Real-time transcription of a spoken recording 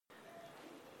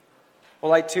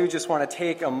Well, I too just want to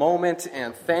take a moment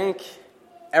and thank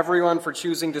everyone for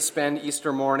choosing to spend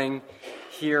Easter morning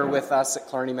here with us at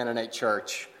Killarney Mennonite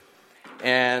Church.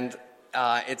 And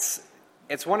it's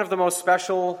one of the most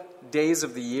special days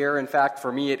of the year. In fact,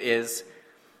 for me it is.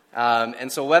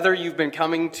 And so whether you've been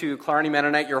coming to Killarney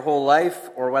Mennonite your whole life,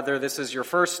 or whether this is your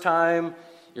first time,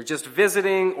 you're just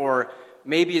visiting, or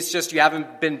maybe it's just you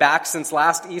haven't been back since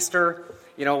last Easter,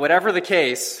 whatever the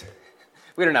case,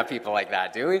 we don't have people like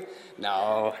that, do we?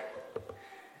 No.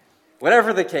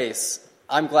 Whatever the case,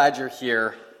 I'm glad you're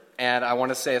here, and I want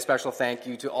to say a special thank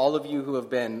you to all of you who have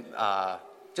been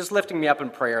just lifting me up in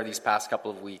prayer these past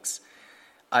couple of weeks.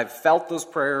 I've felt those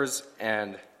prayers,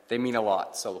 and they mean a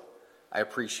lot, so I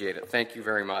appreciate it. Thank you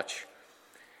very much.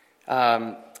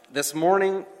 This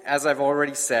morning, as I've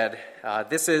already said,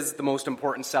 this is the most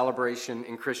important celebration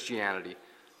in Christianity.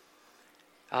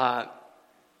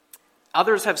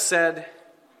 Others have said,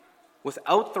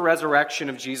 without the resurrection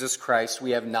of Jesus Christ,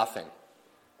 we have nothing.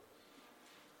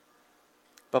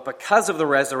 But because of the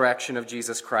resurrection of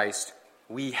Jesus Christ,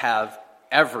 we have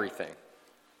everything.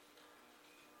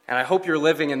 And I hope you're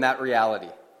living in that reality,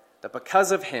 that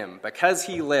because of him, because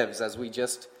he lives, as we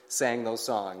just sang those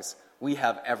songs, we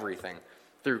have everything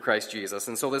through Christ Jesus.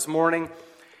 And so this morning,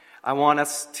 I want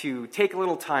us to take a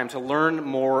little time to learn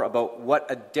more about what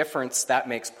a difference that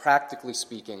makes, practically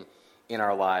speaking, in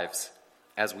our lives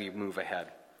as we move ahead.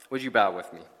 Would you bow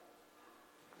with me?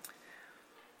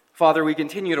 Father, we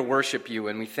continue to worship you,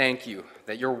 and we thank you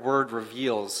that your word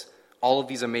reveals all of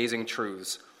these amazing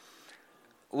truths.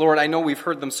 Lord, I know we've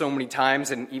heard them so many times,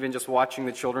 and even just watching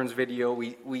the children's video,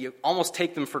 we almost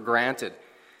take them for granted.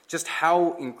 Just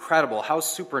how incredible, how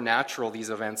supernatural these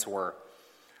events were.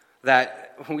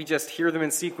 That we just hear them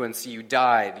in sequence. You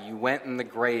died, you went in the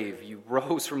grave, you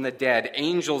rose from the dead,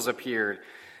 angels appeared.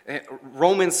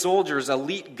 Roman soldiers,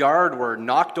 elite guard, were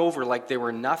knocked over like they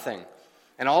were nothing.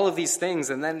 And all of these things,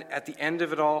 and then at the end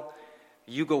of it all,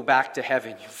 you go back to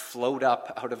heaven. You float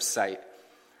up out of sight.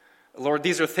 Lord,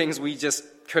 these are things we just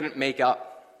couldn't make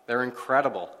up. They're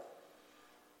incredible.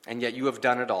 And yet you have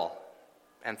done it all.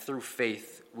 And through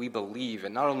faith, we believe.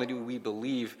 And not only do we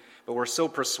believe, but we're so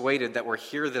persuaded that we're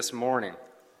here this morning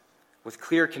with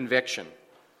clear conviction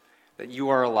that you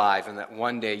are alive and that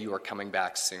one day you are coming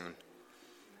back soon.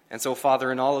 And so,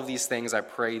 Father, in all of these things, I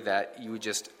pray that you would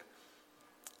just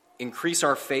increase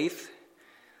our faith,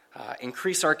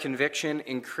 increase our conviction,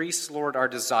 increase, Lord, our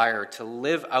desire to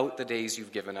live out the days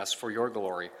you've given us for your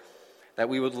glory, that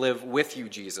we would live with you,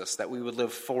 Jesus, that we would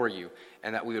live for you,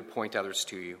 and that we would point others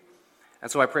to you.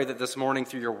 And so I pray that this morning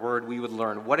through your word we would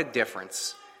learn what a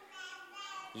difference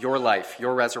your life,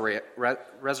 your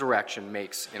resurrection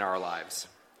makes in our lives.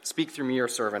 Speak through me, your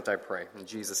servant, I pray. In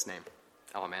Jesus' name,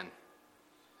 amen.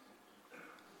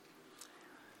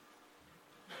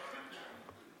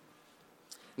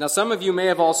 Now, some of you may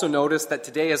have also noticed that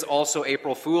today is also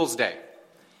April Fool's Day.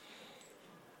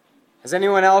 Has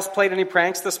anyone else played any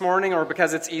pranks this morning, or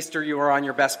because it's Easter you are on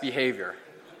your best behavior?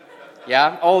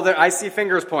 Yeah? Oh, I see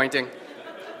fingers pointing.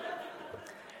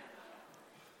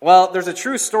 Well, there's a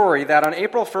true story that on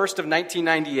April 1st of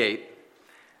 1998,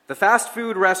 the fast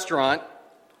food restaurant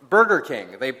Burger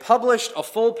King, they published a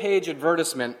full-page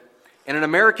advertisement in an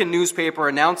American newspaper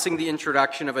announcing the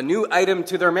introduction of a new item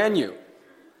to their menu,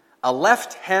 a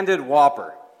left-handed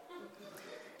Whopper.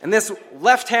 And this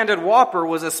left-handed Whopper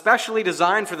was especially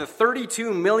designed for the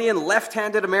 32 million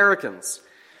left-handed Americans.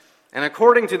 And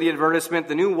according to the advertisement,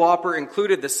 the new Whopper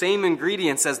included the same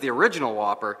ingredients as the original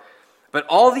Whopper, but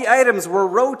all the items were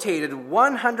rotated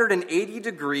 180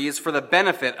 degrees for the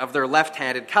benefit of their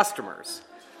left-handed customers.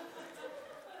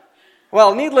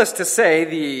 Well, needless to say,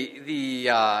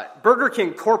 the Burger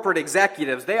King corporate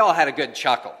executives, they all had a good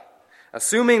chuckle,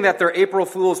 assuming that their April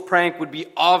Fool's prank would be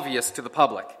obvious to the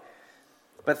public.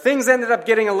 But things ended up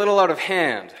getting a little out of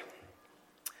hand.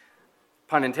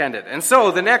 Pun intended. And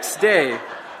so the next day,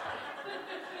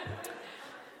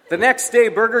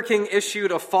 Burger King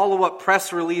issued a follow-up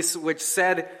press release which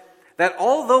said that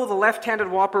although the left-handed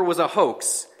Whopper was a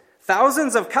hoax,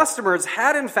 thousands of customers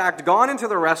had in fact gone into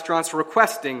the restaurants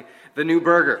requesting the new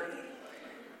burger.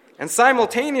 And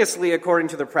simultaneously, according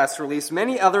to the press release,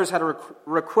 many others had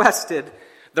requested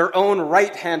their own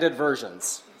right-handed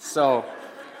versions. So,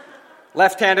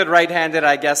 left-handed, right-handed,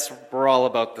 I guess we're all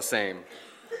about the same.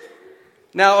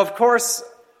 Now, of course,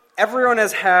 everyone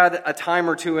has had a time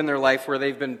or two in their life where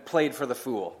they've been played for the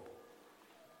fool,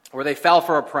 where they fell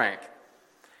for a prank.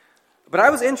 But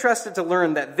I was interested to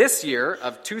learn that this year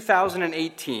of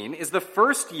 2018 is the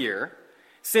first year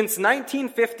since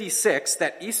 1956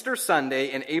 that Easter Sunday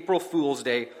and April Fool's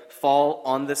Day fall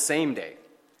on the same day.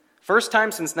 First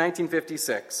time since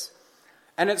 1956.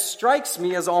 And it strikes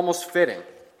me as almost fitting.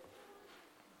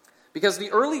 Because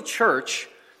the early church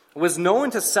was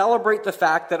known to celebrate the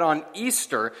fact that on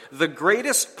Easter, the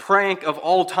greatest prank of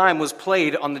all time was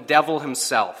played on the devil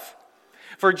himself.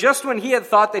 For just when he had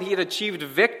thought that he had achieved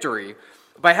victory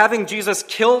by having Jesus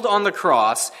killed on the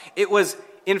cross, it was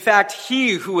in fact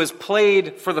he who was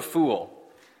played for the fool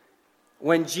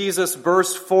when Jesus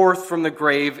burst forth from the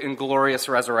grave in glorious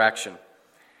resurrection.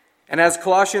 And as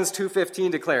Colossians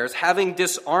 2:15 declares, having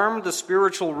disarmed the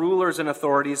spiritual rulers and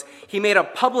authorities, he made a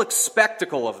public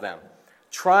spectacle of them,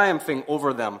 triumphing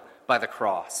over them by the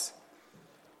cross.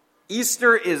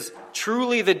 Easter is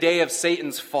truly the day of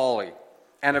Satan's folly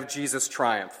and of Jesus'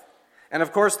 triumph. And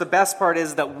of course, the best part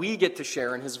is that we get to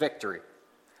share in his victory.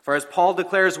 For as Paul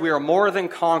declares, we are more than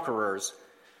conquerors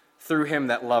through him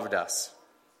that loved us.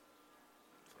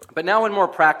 But now in more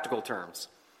practical terms,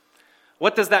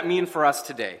 what does that mean for us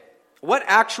today? What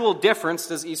actual difference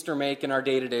does Easter make in our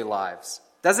day-to-day lives?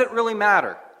 Does it really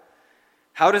matter?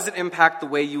 How does it impact the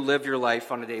way you live your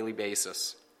life on a daily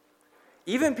basis?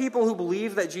 Even people who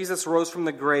believe that Jesus rose from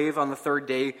the grave on the third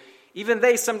day, even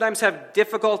they sometimes have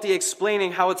difficulty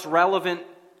explaining how it's relevant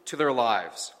to their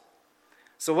lives.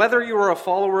 So whether you are a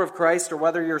follower of Christ or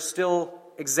whether you're still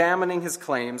examining his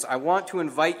claims, I want to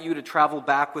invite you to travel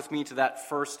back with me to that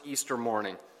first Easter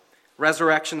morning,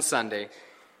 Resurrection Sunday,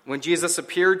 when Jesus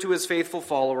appeared to his faithful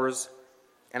followers,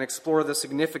 and explore the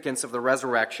significance of the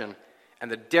resurrection and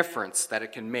the difference that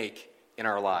it can make in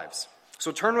our lives.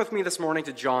 So turn with me this morning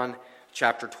to John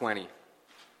chapter 20.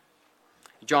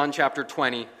 John chapter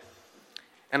 20.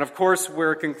 And of course,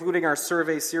 we're concluding our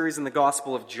survey series in the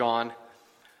Gospel of John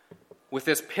with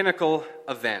this pinnacle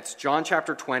event, John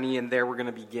chapter 20, and there we're going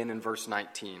to begin in verse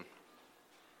 19.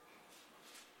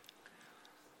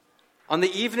 On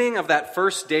the evening of that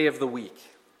first day of the week,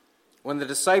 when the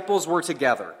disciples were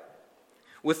together,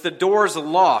 with the doors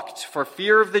locked for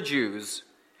fear of the Jews,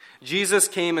 Jesus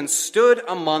came and stood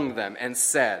among them and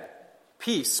said,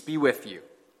 "Peace be with you."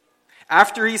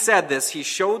 After he said this, he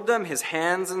showed them his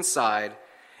hands and side,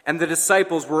 and the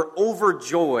disciples were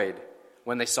overjoyed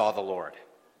when they saw the Lord.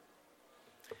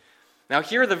 Now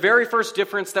here, the very first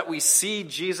difference that we see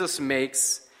Jesus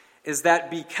makes is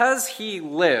that because he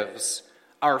lives,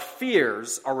 our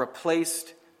fears are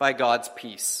replaced by God's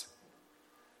peace.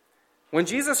 When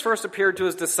Jesus first appeared to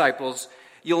his disciples,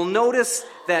 you'll notice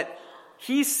that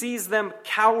he sees them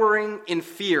cowering in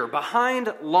fear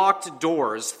behind locked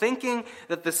doors, thinking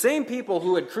that the same people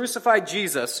who had crucified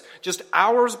Jesus just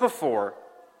hours before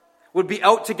would be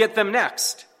out to get them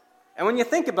next. And when you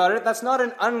think about it, that's not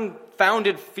an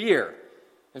unfounded fear.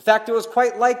 In fact, it was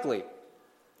quite likely.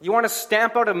 You want to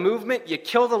stamp out a movement, you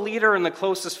kill the leader and the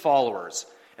closest followers.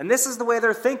 And this is the way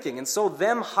they're thinking. And so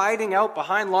them hiding out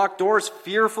behind locked doors,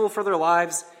 fearful for their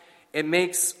lives, it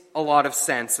makes a lot of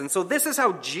sense. And so this is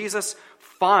how Jesus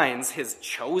finds his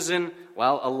chosen,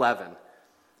 11,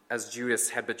 as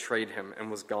Judas had betrayed him and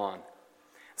was gone.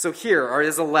 So here are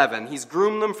his 11. He's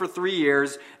groomed them for 3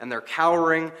 years, and they're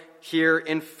cowering here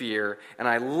in fear. And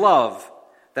I love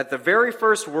that the very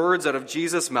first words out of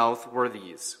Jesus' mouth were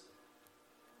these: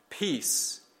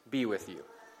 "Peace be with you."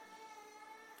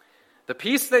 The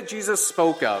peace that Jesus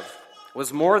spoke of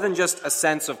was more than just a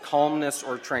sense of calmness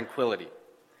or tranquility.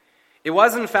 It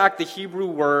was, in fact, the Hebrew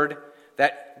word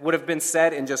that would have been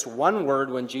said in just one word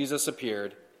when Jesus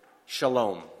appeared: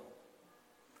 shalom.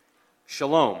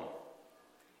 Shalom.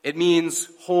 It means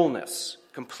wholeness,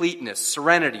 completeness,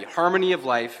 serenity, harmony of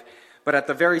life, but at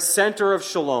the very center of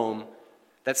shalom,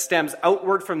 that stems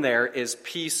outward from there, is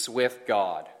peace with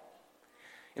God.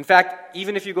 In fact,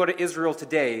 even if you go to Israel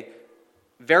today,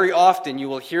 very often you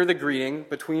will hear the greeting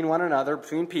between one another,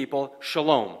 between people,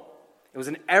 shalom. It was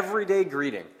an everyday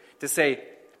greeting to say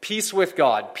peace with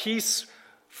God, peace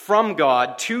from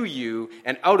God to you,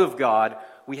 and out of God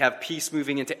we have peace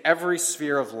moving into every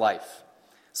sphere of life.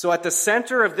 So at the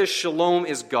center of this shalom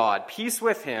is God, peace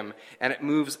with him, and it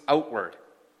moves outward.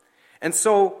 And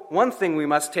so one thing we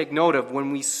must take note of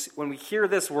when we hear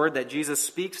this word that Jesus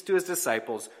speaks to his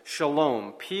disciples,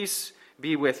 shalom, peace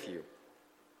be with you,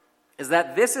 is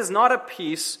that this is not a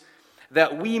peace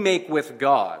that we make with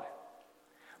God.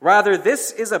 Rather,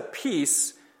 this is a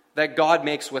peace that God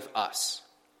makes with us.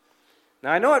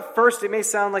 Now, I know at first it may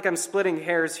sound like I'm splitting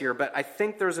hairs here, but I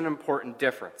think there's an important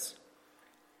difference.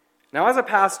 Now, as a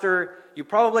pastor, you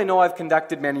probably know I've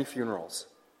conducted many funerals.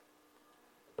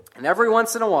 And every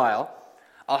once in a while,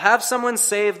 I'll have someone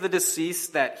say of the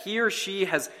deceased that he or she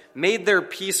has made their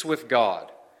peace with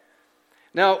God.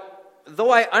 Now,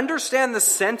 though I understand the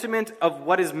sentiment of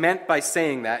what is meant by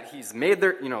saying that,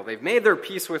 they've made their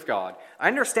peace with God. I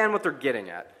understand what they're getting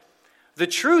at. The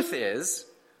truth is,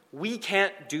 We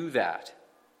can't do that.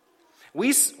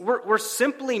 We're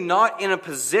simply not in a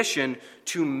position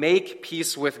to make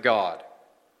peace with God.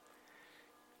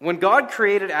 When God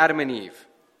created Adam and Eve,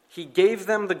 he gave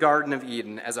them the Garden of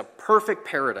Eden as a perfect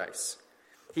paradise.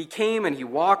 He came and he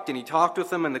walked and he talked with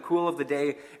them in the cool of the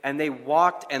day, and they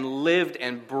walked and lived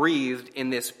and breathed in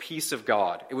this peace of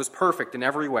God. It was perfect in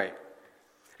every way.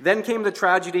 Then came the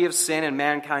tragedy of sin, and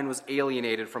mankind was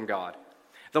alienated from God.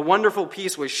 The wonderful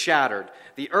peace was shattered.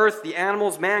 The earth, the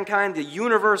animals, mankind, the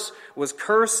universe was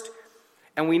cursed,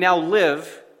 and we now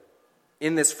live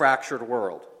in this fractured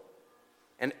world.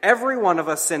 And every one of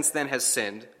us since then has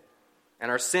sinned,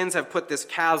 and our sins have put this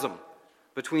chasm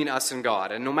between us and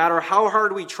God. And no matter how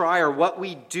hard we try or what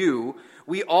we do,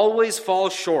 we always fall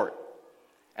short.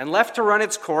 And left to run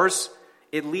its course,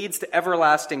 it leads to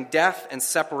everlasting death and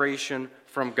separation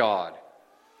from God.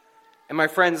 And my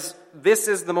friends, this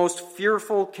is the most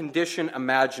fearful condition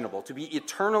imaginable, to be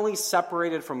eternally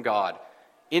separated from God,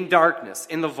 in darkness,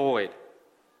 in the void,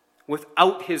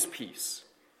 without his peace.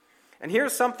 And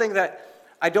here's something that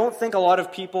I don't think a lot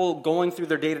of people going through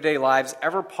their day-to-day lives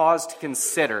ever pause to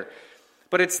consider,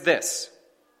 but it's this.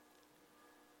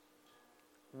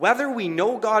 Whether we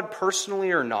know God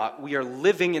personally or not, we are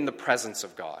living in the presence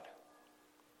of God.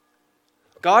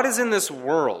 God is in this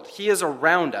world. He is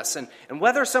around us. And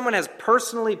whether someone has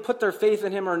personally put their faith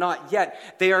in him or not yet,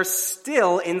 they are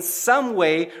still in some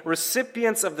way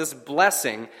recipients of this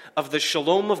blessing of the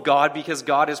shalom of God because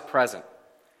God is present.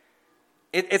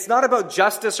 It's not about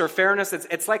justice or fairness.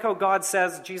 It's like how God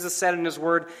says, Jesus said in his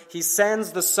word, he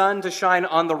sends the sun to shine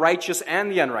on the righteous and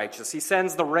the unrighteous. He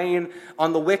sends the rain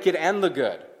on the wicked and the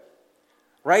good.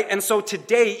 Right? And so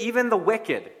today, even the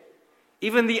wicked,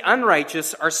 even the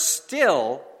unrighteous are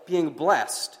still being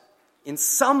blessed in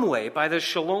some way by the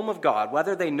shalom of God,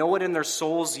 whether they know it in their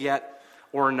souls yet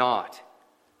or not.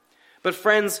 But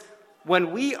friends,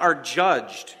 when we are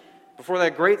judged before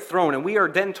that great throne, and we are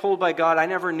then told by God, I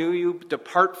never knew you,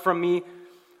 depart from me,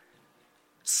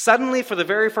 suddenly for the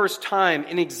very first time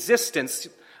in existence,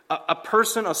 a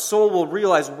person, a soul will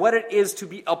realize what it is to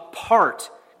be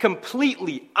apart,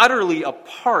 completely, utterly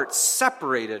apart,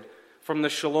 separated from the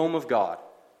shalom of God.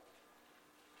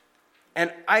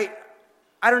 And I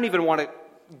don't even want to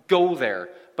go there,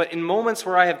 but in moments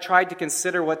where I have tried to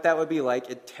consider what that would be like,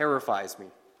 it terrifies me.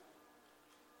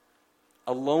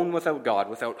 Alone without God,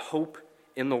 without hope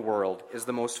in the world, is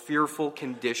the most fearful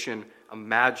condition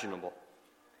imaginable.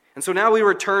 And so now we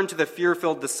return to the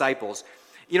fear-filled disciples.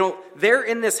 You know, they're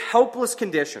in this helpless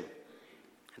condition.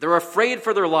 They're afraid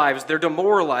for their lives. They're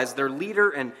demoralized. Their leader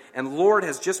and Lord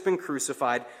has just been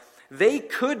crucified. They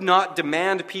could not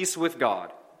demand peace with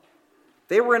God.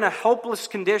 They were in a helpless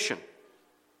condition.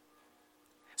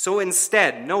 So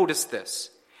instead, notice this.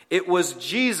 It was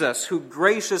Jesus who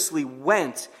graciously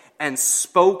went and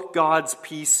spoke God's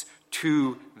peace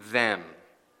to them.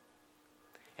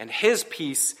 And his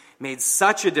peace made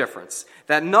such a difference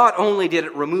that not only did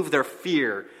it remove their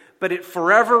fear, but it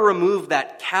forever removed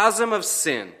that chasm of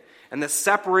sin and the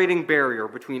separating barrier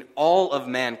between all of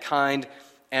mankind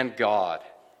and God.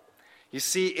 You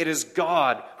see, it is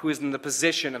God who is in the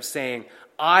position of saying,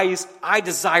 I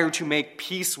desire to make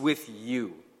peace with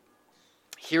you.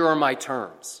 Here are my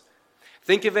terms.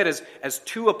 Think of it as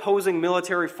two opposing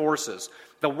military forces.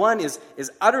 The one is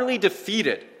utterly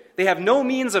defeated. They have no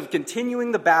means of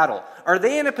continuing the battle. Are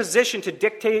they in a position to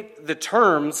dictate the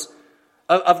terms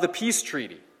of the peace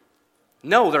treaty?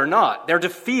 No, they're not. They're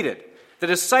defeated. The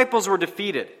disciples were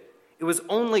defeated. It was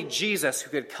only Jesus who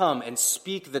could come and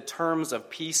speak the terms of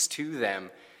peace to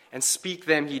them. And speak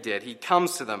them he did. He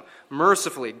comes to them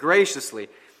mercifully, graciously.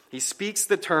 He speaks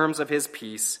the terms of his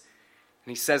peace.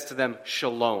 And he says to them,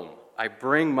 Shalom. I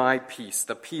bring my peace,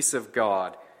 the peace of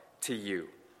God, to you.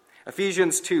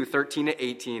 Ephesians 2, 13 to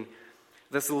 18.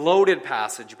 This loaded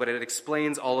passage, but it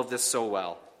explains all of this so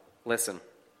well. Listen.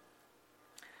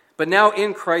 But now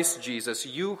in Christ Jesus,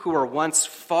 you who were once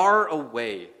far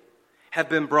away have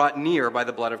been brought near by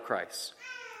the blood of Christ.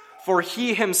 For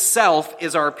he himself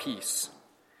is our peace,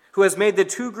 who has made the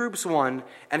two groups one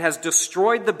and has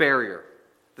destroyed the barrier,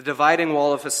 the dividing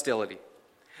wall of hostility,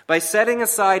 by setting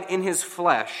aside in his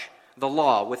flesh the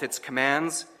law with its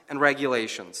commands and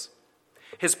regulations.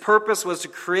 His purpose was to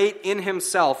create in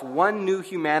himself one new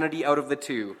humanity out of the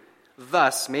two,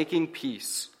 thus making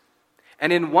peace,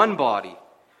 and in one body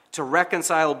to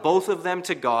reconcile both of them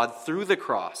to God through the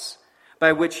cross,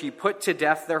 by which he put to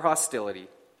death their hostility.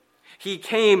 He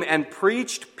came and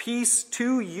preached peace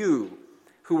to you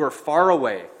who were far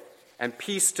away, and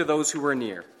peace to those who were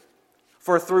near.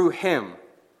 For through him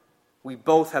we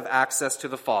both have access to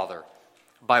the Father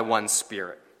by one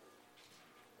Spirit.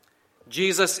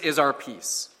 Jesus is our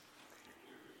peace.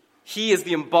 He is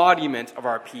the embodiment of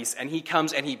our peace, and he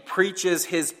comes and he preaches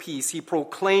his peace. He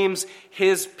proclaims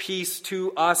his peace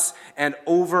to us and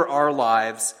over our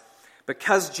lives.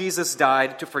 Because Jesus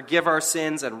died to forgive our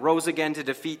sins and rose again to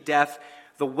defeat death,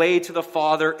 the way to the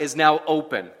Father is now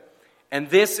open. And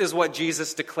this is what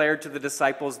Jesus declared to the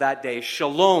disciples that day.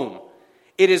 Shalom.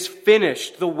 It is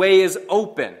finished. The way is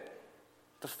open.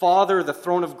 The Father, the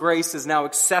throne of grace, is now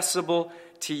accessible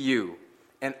to you.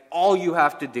 And all you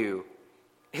have to do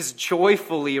is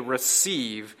joyfully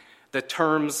receive the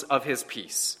terms of his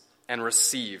peace and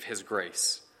receive his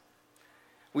grace.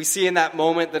 We see in that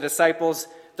moment the disciples,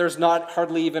 there's not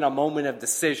hardly even a moment of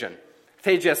decision.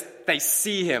 They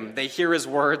see him, they hear his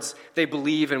words, they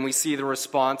believe, and we see the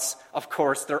response. Of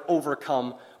course, they're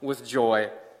overcome with joy.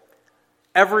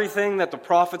 Everything that the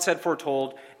prophets had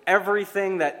foretold,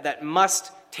 everything that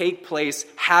must take place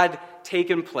had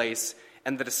taken place,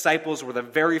 and the disciples were the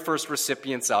very first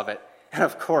recipients of it. And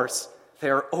of course, they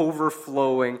are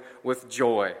overflowing with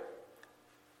joy.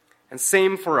 And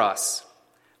same for us,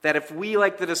 that if we,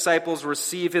 like the disciples,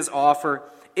 receive his offer,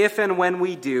 if and when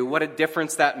we do, what a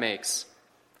difference that makes.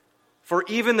 For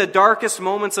even the darkest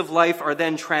moments of life are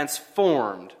then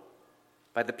transformed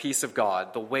by the peace of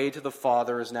God. The way to the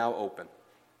Father is now open.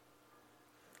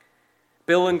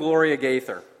 Bill and Gloria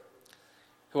Gaither,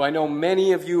 who I know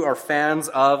many of you are fans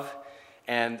of,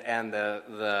 and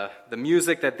the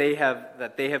music that they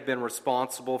have been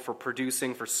responsible for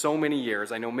producing for so many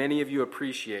years, I know many of you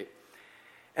appreciate.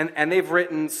 And they've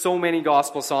written so many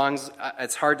gospel songs,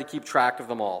 it's hard to keep track of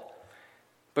them all.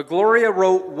 But Gloria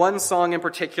wrote one song in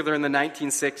particular in the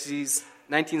 1960s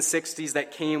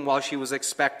that came while she was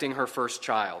expecting her first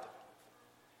child.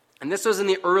 And this was in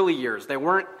the early years. They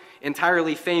weren't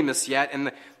entirely famous yet,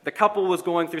 and the couple was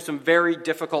going through some very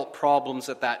difficult problems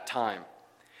at that time.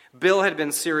 Bill had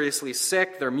been seriously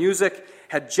sick. Their music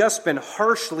had just been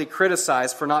harshly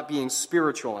criticized for not being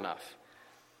spiritual enough.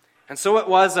 And so it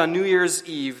was on New Year's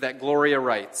Eve that Gloria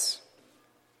writes,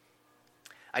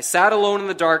 I sat alone in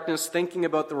the darkness thinking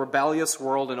about the rebellious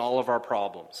world and all of our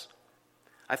problems.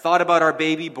 I thought about our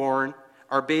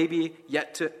baby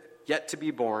yet to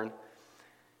be born,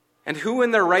 and who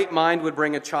in their right mind would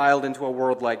bring a child into a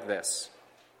world like this?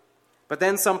 But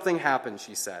then something happened,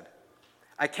 she said.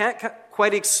 I can't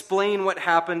quite explain what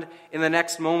happened in the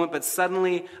next moment, but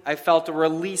suddenly I felt a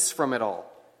release from it all.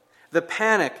 The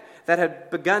panic that had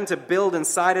begun to build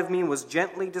inside of me was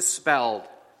gently dispelled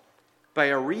by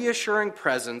a reassuring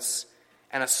presence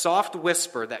and a soft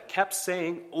whisper that kept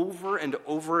saying over and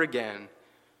over again,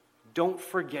 don't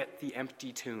forget the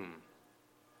empty tomb.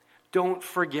 Don't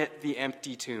forget the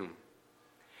empty tomb.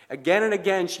 Again and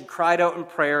again she cried out in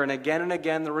prayer, and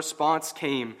again the response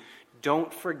came,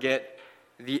 don't forget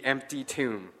the empty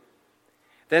tomb.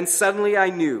 Then suddenly I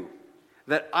knew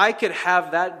that I could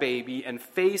have that baby and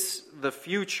face the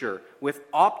future with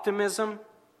optimism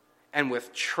and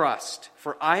with trust,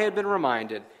 for I had been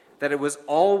reminded that it was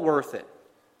all worth it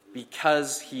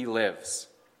because he lives.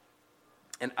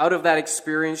 And out of that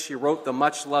experience, she wrote the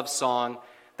much-loved song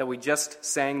that we just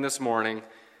sang this morning,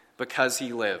 Because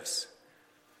He Lives.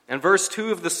 And verse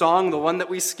 2 of the song, the one that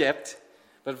we skipped,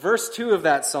 but verse 2 of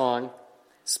that song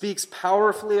speaks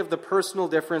powerfully of the personal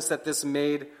difference that this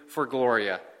made for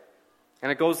Gloria.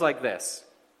 And it goes like this.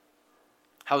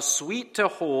 How sweet to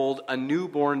hold a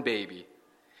newborn baby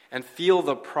and feel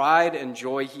the pride and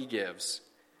joy he gives.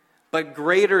 But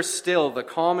greater still the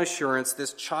calm assurance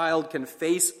this child can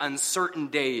face uncertain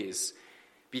days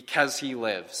because he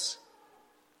lives.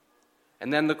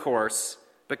 And then the chorus,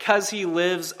 because he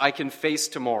lives, I can face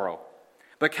tomorrow.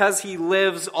 Because he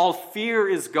lives, all fear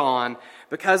is gone.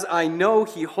 Because I know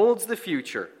he holds the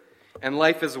future, and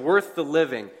life is worth the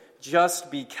living just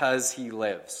because he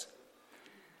lives.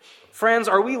 Friends,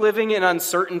 are we living in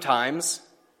uncertain times?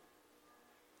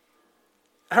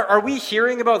 Are we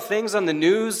hearing about things on the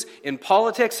news, in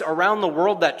politics, around the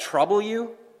world that trouble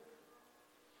you?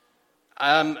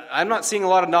 I'm not seeing a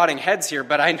lot of nodding heads here,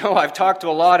 but I know I've talked to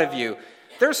a lot of you.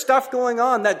 There's stuff going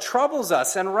on that troubles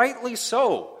us, and rightly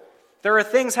so. There are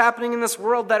things happening in this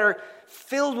world that are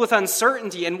filled with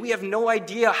uncertainty, and we have no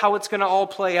idea how it's going to all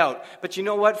play out. But you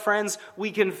know what, friends?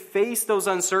 We can face those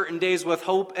uncertain days with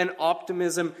hope and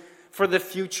optimism for the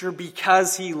future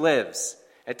because he lives.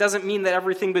 It doesn't mean that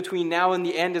everything between now and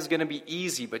the end is going to be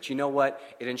easy, but you know what?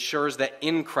 It ensures that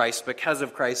in Christ, because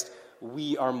of Christ,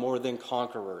 we are more than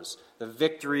conquerors. The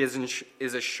victory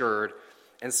is assured.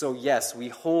 And so, yes, we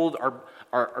hold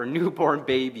our newborn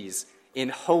babies in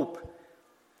hope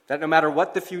that no matter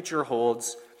what the future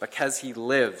holds, because he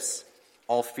lives,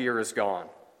 all fear is gone.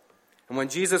 And when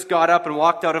Jesus got up and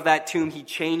walked out of that tomb, he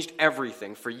changed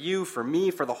everything for you, for me,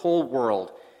 for the whole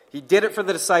world. He did it for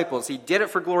the disciples. He did it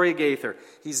for Gloria Gaither.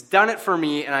 He's done it for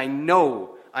me, and I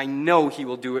know he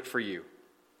will do it for you.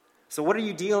 So what are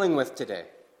you dealing with today?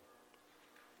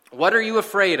 What are you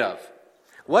afraid of?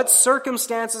 What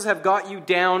circumstances have got you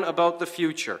down about the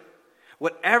future?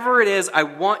 Whatever it is, I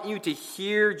want you to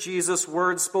hear Jesus'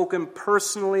 words spoken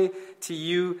personally to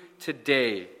you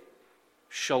today.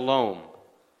 Shalom.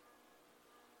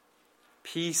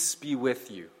 Peace be with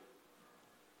you.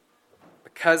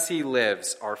 Because he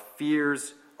lives, our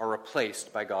fears are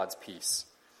replaced by God's peace.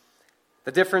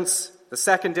 The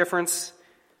second difference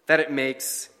that it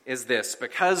makes is this: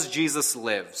 because Jesus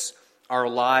lives, our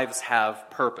lives have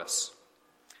purpose.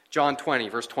 John 20,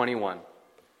 verse 21.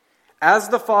 As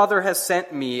the Father has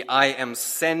sent me, I am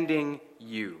sending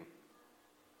you.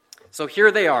 So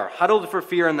here they are, huddled for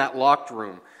fear in that locked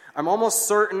room. I'm almost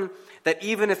certain that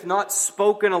even if not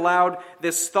spoken aloud,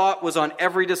 this thought was on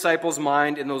every disciple's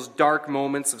mind in those dark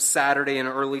moments of Saturday and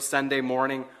early Sunday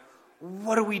morning.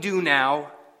 What do we do now?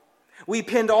 We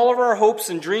pinned all of our hopes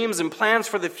and dreams and plans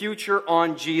for the future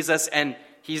on Jesus, and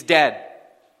he's dead.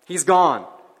 He's gone.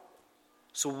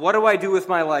 So what do I do with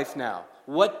my life now?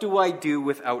 What do I do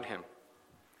without him?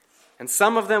 And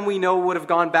some of them we know would have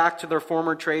gone back to their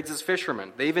former trades as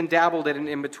fishermen. They even dabbled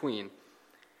in between.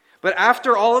 But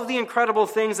after all of the incredible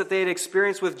things that they had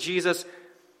experienced with Jesus,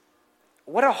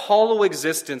 what a hollow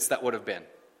existence that would have been.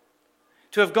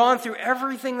 To have gone through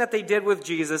everything that they did with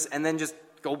Jesus and then just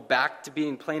go back to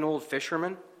being plain old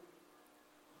fishermen.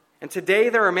 And today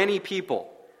there are many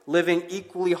people living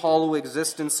equally hollow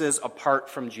existences apart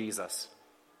from Jesus.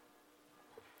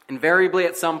 Invariably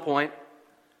at some point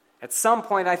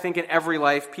I think in every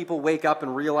life, people wake up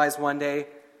and realize one day,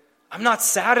 I'm not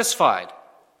satisfied.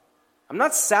 I'm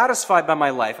not satisfied by my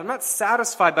life. I'm not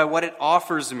satisfied by what it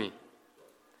offers me.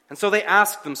 And so they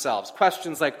ask themselves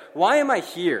questions like, why am I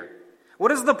here?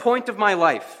 What is the point of my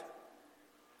life?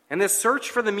 And this search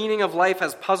for the meaning of life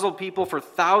has puzzled people for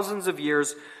thousands of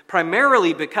years,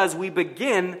 primarily because we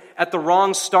begin at the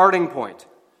wrong starting point,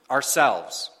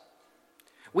 ourselves.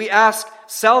 We ask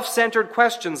self-centered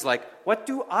questions like, what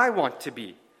do I want to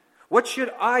be? What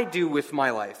should I do with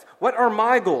my life? What are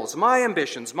my goals, my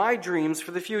ambitions, my dreams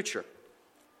for the future?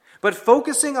 But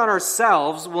focusing on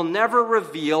ourselves will never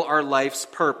reveal our life's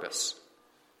purpose.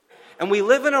 And we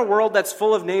live in a world that's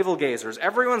full of navel-gazers.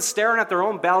 Everyone's staring at their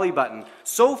own belly button,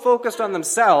 so focused on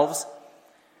themselves,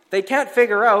 they can't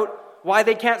figure out why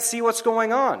they can't see what's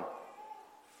going on.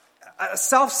 A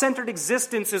self-centered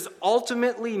existence is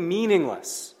ultimately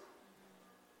meaningless.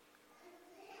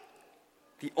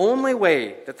 The only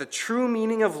way that the true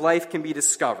meaning of life can be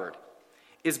discovered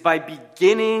is by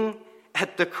beginning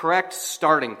at the correct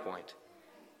starting point.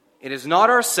 It is not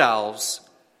ourselves.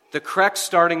 The correct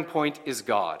starting point is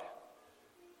God.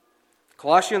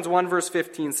 Colossians 1 verse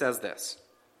 15 says this: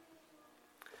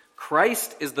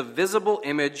 Christ is the visible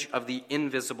image of the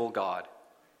invisible God.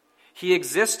 He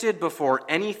existed before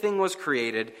anything was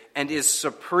created and is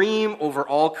supreme over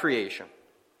all creation.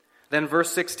 Then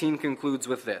verse 16 concludes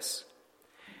with this: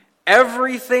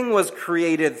 everything was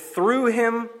created through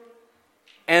him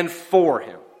and for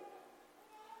him.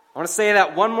 I want to say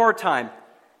that one more time.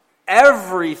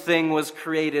 Everything was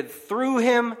created through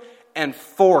him and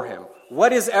for him.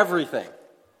 What is everything?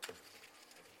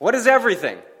 What is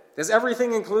everything? Does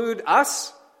everything include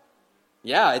us?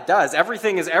 Yeah, it does.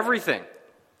 Everything is everything.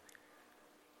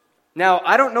 Now,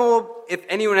 I don't know if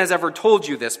anyone has ever told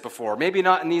you this before, maybe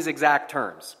not in these exact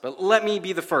terms, but let me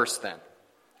be the first then.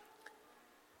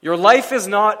 Your life is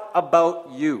not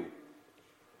about you.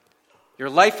 Your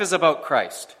life is about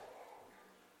Christ.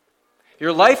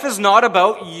 Your life is not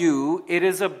about you, it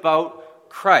is about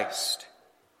Christ.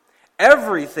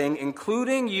 Everything,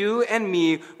 including you and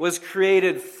me, was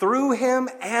created through him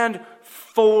and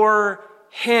for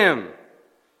him.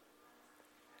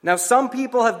 Now, some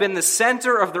people have been the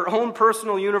center of their own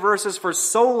personal universes for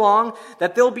so long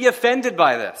that they'll be offended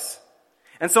by this.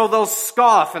 And so they'll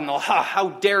scoff and they'll, how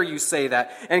dare you say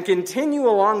that, and continue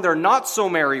along their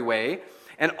not-so-merry way,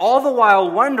 and all the while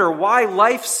wonder why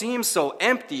life seems so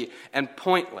empty and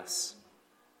pointless.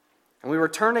 And we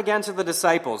return again to the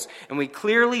disciples, and we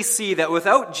clearly see that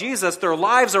without Jesus, their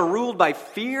lives are ruled by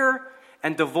fear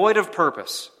and devoid of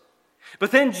purpose.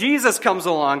 But then Jesus comes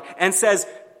along and says,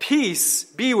 peace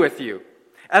be with you.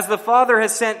 As the Father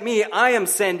has sent me, I am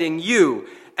sending you.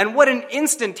 And what an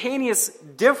instantaneous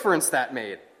difference that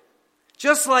made.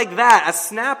 Just like that, a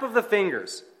snap of the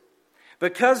fingers.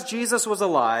 Because Jesus was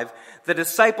alive, the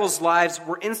disciples' lives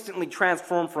were instantly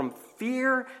transformed from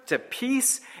fear to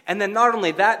peace. And then not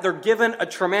only that, they're given a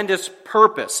tremendous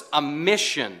purpose, a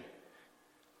mission,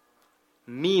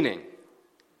 meaning.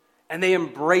 And they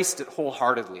embraced it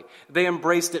wholeheartedly. They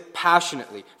embraced it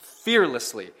passionately,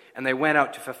 fearlessly, and they went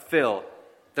out to fulfill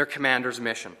their commander's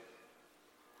mission.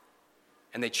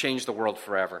 And they changed the world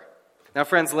forever. Now,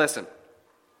 friends, listen.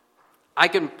 I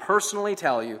can personally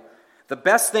tell you the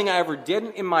best thing I ever did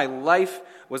in my life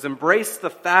was embrace the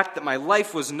fact that my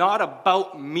life was not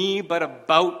about me, but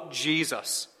about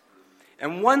Jesus.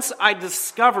 And once I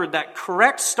discovered that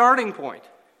correct starting point,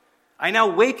 I now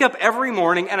wake up every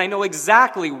morning and I know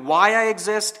exactly why I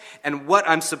exist and what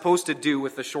I'm supposed to do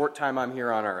with the short time I'm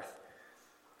here on earth.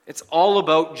 It's all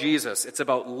about Jesus. It's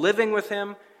about living with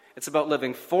Him, it's about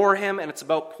living for Him, and it's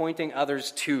about pointing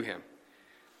others to Him.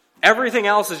 Everything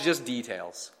else is just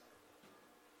details.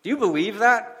 Do you believe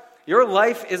that? Your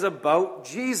life is about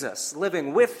Jesus,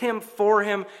 living with Him, for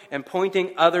Him, and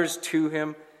pointing others to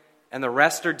Him, and the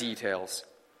rest are details.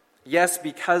 Yes,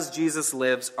 because Jesus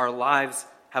lives, our lives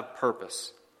have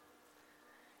purpose.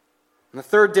 And the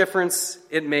third difference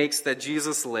it makes that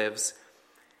Jesus lives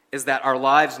is that our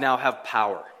lives now have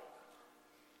power.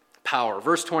 Power.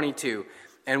 Verse 22,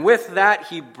 and with that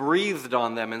He breathed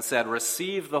on them and said,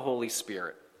 "Receive the Holy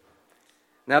Spirit."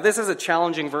 Now, this is a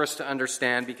challenging verse to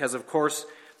understand because, of course,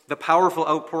 the powerful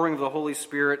outpouring of the Holy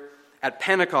Spirit at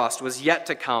Pentecost was yet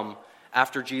to come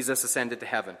after Jesus ascended to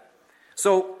heaven.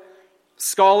 So,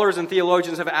 scholars and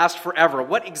theologians have asked forever,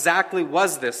 what exactly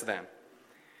was this then?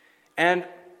 And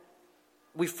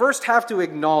we first have to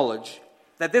acknowledge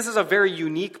that this is a very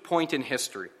unique point in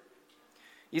history.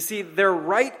 You see, they're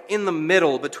right in the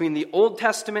middle between the Old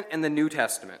Testament and the New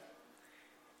Testament.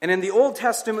 And in the Old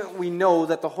Testament, we know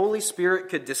that the Holy Spirit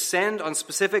could descend on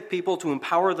specific people to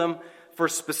empower them for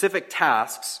specific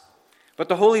tasks, but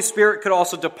the Holy Spirit could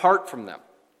also depart from them.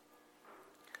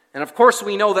 And of course,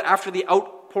 we know that after the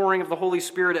outpouring of the Holy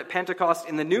Spirit at Pentecost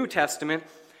in the New Testament,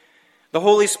 the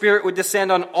Holy Spirit would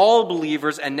descend on all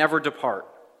believers and never depart.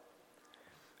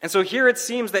 And so here it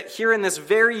seems that here in this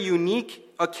very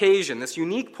unique occasion, this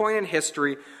unique point in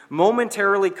history,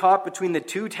 momentarily caught between the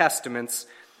two testaments,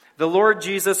 the Lord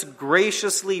Jesus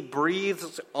graciously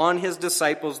breathes on His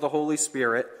disciples the Holy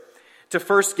Spirit to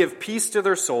first give peace to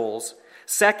their souls,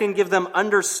 second, give them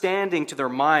understanding to their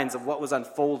minds of what was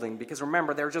unfolding, because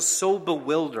remember, they're just so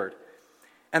bewildered,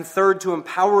 and third, to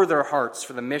empower their hearts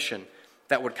for the mission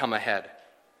that would come ahead.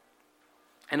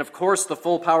 And of course, the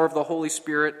full power of the Holy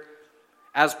Spirit,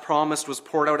 as promised, was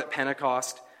poured out at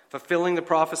Pentecost, fulfilling the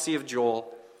prophecy of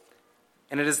Joel.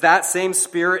 And it is that same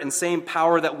Spirit and same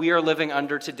power that we are living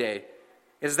under today.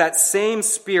 It is that same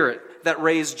Spirit that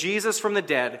raised Jesus from the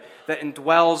dead that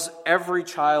indwells every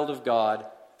child of God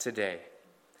today.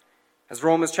 As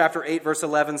Romans chapter 8, verse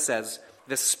 11 says,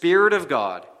 "The Spirit of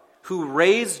God, who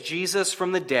raised Jesus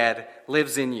from the dead,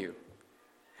 lives in you.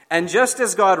 And just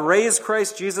as God raised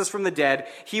Christ Jesus from the dead,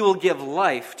 He will give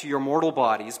life to your mortal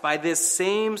bodies by this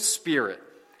same Spirit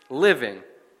living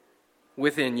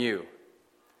within you."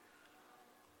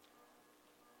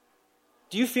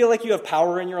 Do you feel like you have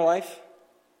power in your life?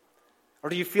 Or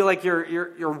do you feel like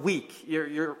you're weak,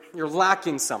 you're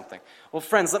lacking something? Well,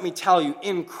 friends, let me tell you,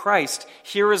 in Christ,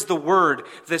 here is the word.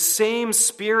 The same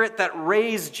Spirit that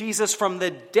raised Jesus from the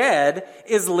dead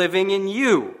is living in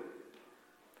you.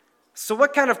 So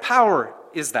what kind of power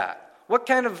is that? What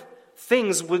kind of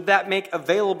things would that make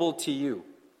available to you?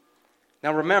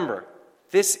 Now remember,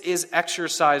 this is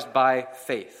exercised by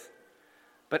faith.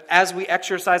 But as we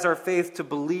exercise our faith to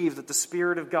believe that the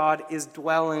Spirit of God is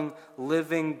dwelling,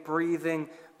 living, breathing,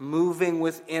 moving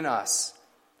within us,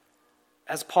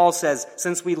 as Paul says,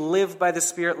 since we live by the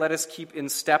Spirit, let us keep in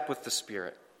step with the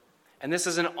Spirit. And this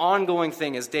is an ongoing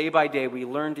thing as day by day we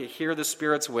learn to hear the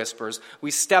Spirit's whispers.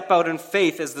 We step out in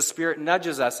faith as the Spirit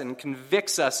nudges us and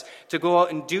convicts us to go out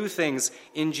and do things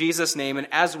in Jesus' name. And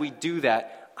as we do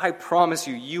that, I promise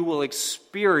you, you will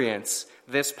experience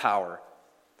this power.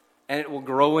 And it will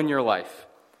grow in your life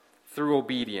through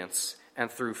obedience and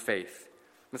through faith.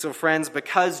 And so, friends,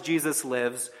 because Jesus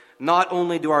lives, not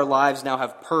only do our lives now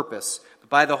have purpose, but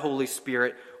by the Holy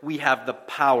Spirit, we have the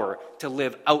power to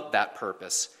live out that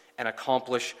purpose and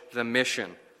accomplish the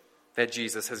mission that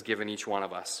Jesus has given each one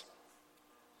of us.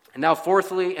 And now,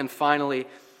 fourthly and finally,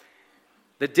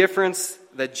 the difference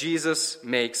that Jesus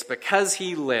makes, because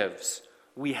He lives,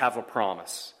 we have a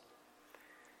promise.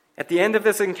 At the end of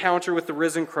this encounter with the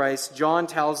risen Christ, John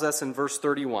tells us in verse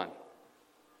 31,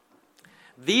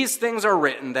 "These things are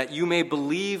written that you may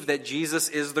believe that Jesus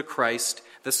is the Christ,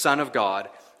 the Son of God,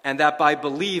 and that by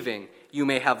believing you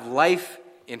may have life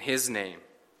in his name.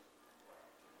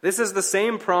 This is the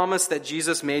same promise that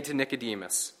Jesus made to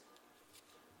Nicodemus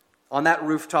on that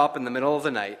rooftop in the middle of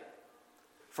the night.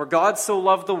 For God so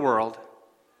loved the world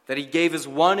that he gave his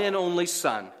one and only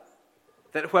Son,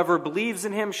 that whoever believes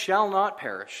in him shall not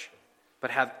perish,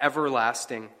 but have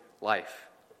everlasting life.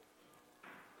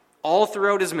 All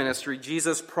throughout his ministry,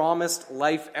 Jesus promised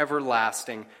life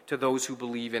everlasting to those who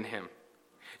believe in him.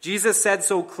 Jesus said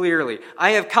so clearly,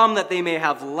 I have come that they may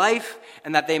have life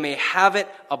and that they may have it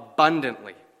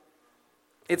abundantly.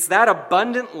 It's that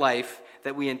abundant life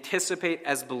that we anticipate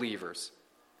as believers.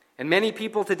 And many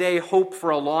people today hope for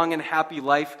a long and happy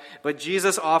life, but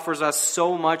Jesus offers us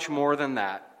so much more than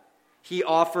that. He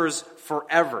offers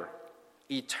forever,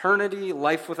 eternity,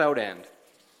 life without end.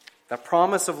 The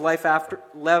promise of life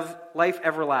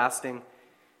everlasting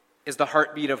is the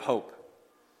heartbeat of hope.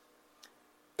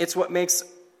 It's what makes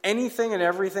anything and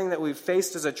everything that we've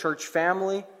faced as a church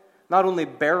family not only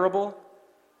bearable,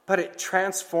 but it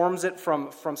transforms it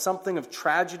from something of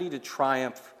tragedy to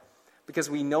triumph, because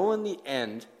we know in the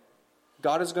end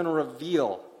God is going to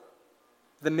reveal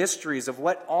the mysteries of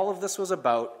what all of this was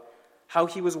about, how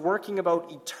he was working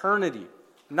about eternity,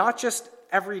 not just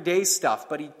everyday stuff,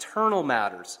 but eternal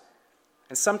matters.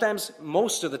 And sometimes,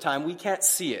 most of the time, we can't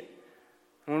see it.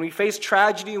 When we face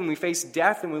tragedy, when we face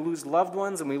death, and we lose loved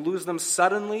ones, and we lose them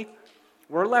suddenly,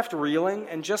 we're left reeling,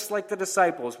 and just like the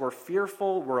disciples, we're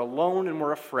fearful, we're alone, and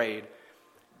we're afraid.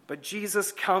 But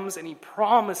Jesus comes and he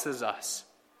promises us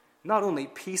not only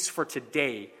peace for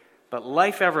today, but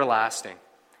life everlasting.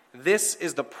 This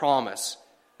is the promise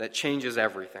that changes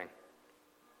everything.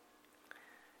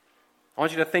 I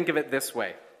want you to think of it this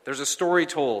way. There's a story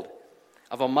told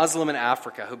of a Muslim in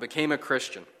Africa who became a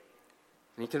Christian.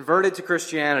 And he converted to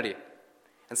Christianity.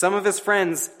 And some of his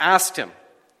friends asked him,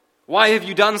 why have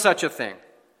you done such a thing?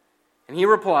 And he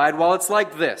replied, well, it's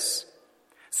like this.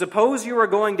 Suppose you were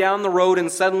going down the road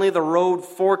and suddenly the road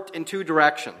forked in two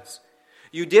directions.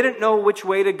 You didn't know which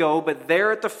way to go, but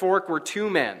there at the fork were two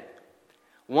men.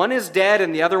 One is dead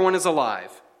and the other one is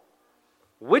alive.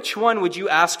 Which one would you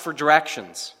ask for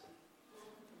directions?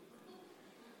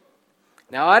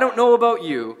 Now, I don't know about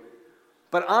you,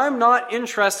 but I'm not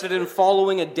interested in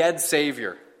following a dead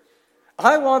Savior.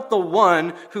 I want the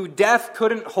one who death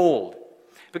couldn't hold.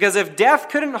 Because if death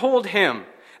couldn't hold him,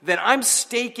 then I'm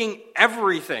staking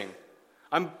everything.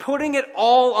 I'm putting it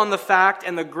all on the fact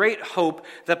and the great hope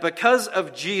that because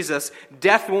of Jesus,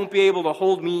 death won't be able to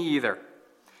hold me either.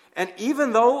 And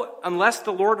even though, unless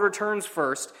the Lord returns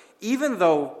first, even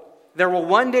though there will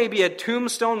one day be a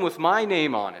tombstone with my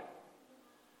name on it,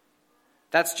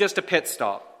 that's just a pit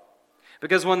stop.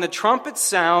 Because when the trumpet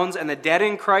sounds and the dead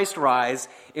in Christ rise,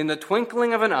 in the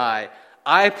twinkling of an eye,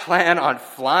 I plan on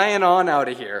flying on out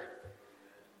of here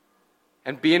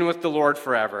and being with the Lord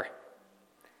forever.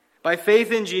 By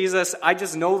faith in Jesus, I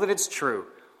just know that it's true.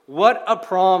 What a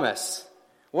promise.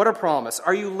 What a promise.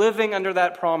 Are you living under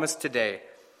that promise today?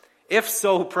 If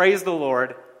so, praise the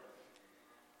Lord.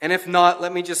 And if not,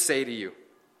 let me just say to you,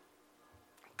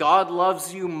 God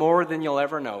loves you more than you'll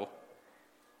ever know.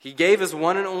 He gave his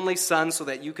one and only Son so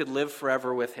that you could live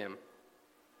forever with him.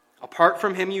 Apart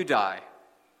from him, you die,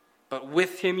 but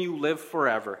with him you live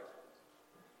forever.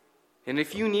 And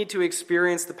if you need to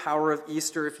experience the power of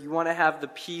Easter, if you want to have the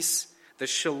peace, the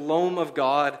shalom of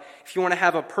God, if you want to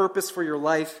have a purpose for your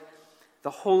life, the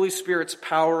Holy Spirit's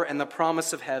power and the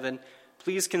promise of heaven,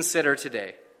 please consider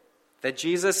today that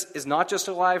Jesus is not just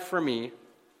alive for me,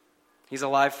 he's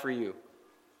alive for you.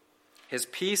 His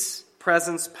peace,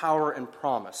 presence, power, and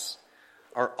promise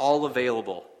are all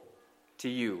available to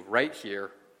you right here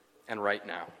and right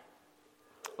now.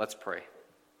 Let's pray.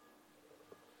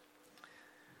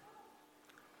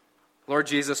 Lord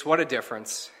Jesus, what a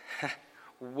difference.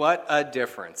 What a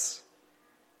difference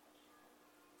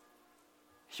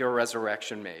your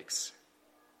resurrection makes.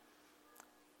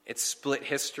 It split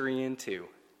history in two.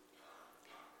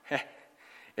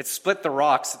 It split the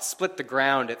rocks. It split the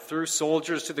ground. It threw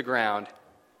soldiers to the ground.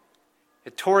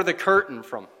 It tore the curtain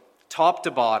from top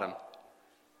to bottom.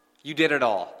 You did it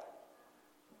all.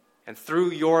 And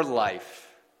through your life,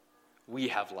 we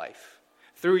have life.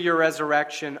 Through your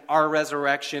resurrection, our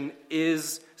resurrection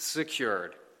is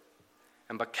secured.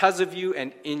 And because of you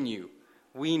and in you,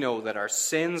 we know that our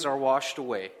sins are washed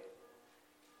away.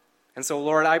 And so,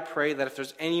 Lord, I pray that if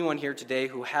there's anyone here today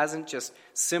who hasn't just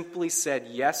simply said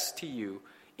yes to you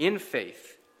in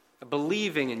faith,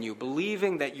 believing in you,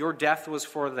 believing that your death was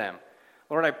for them,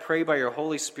 Lord, I pray by your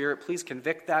Holy Spirit, please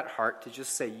convict that heart to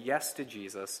just say yes to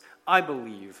Jesus. I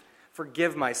believe.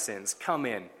 Forgive my sins. Come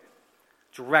in.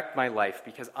 Direct my life,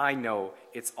 because I know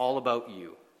it's all about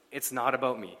you. It's not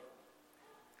about me.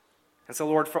 And so,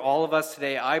 Lord, for all of us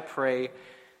today, I pray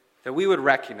that we would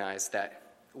recognize that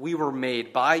we were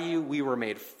made by you, we were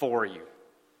made for you,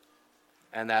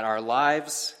 and that our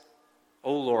lives,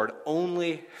 oh Lord, are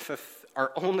only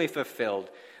fulfilled.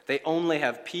 They only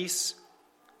have peace,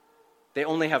 they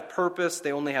only have purpose,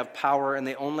 they only have power, and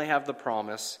they only have the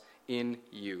promise in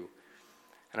you.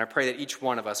 And I pray that each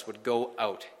one of us would go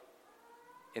out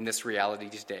in this reality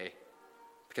today,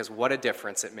 because what a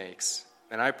difference it makes.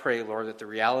 And I pray, Lord, that the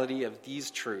reality of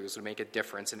these truths would make a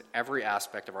difference in every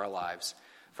aspect of our lives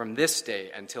from this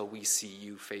day until we see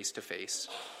you face to face.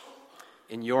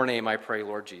 In your name I pray,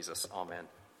 Lord Jesus. Amen.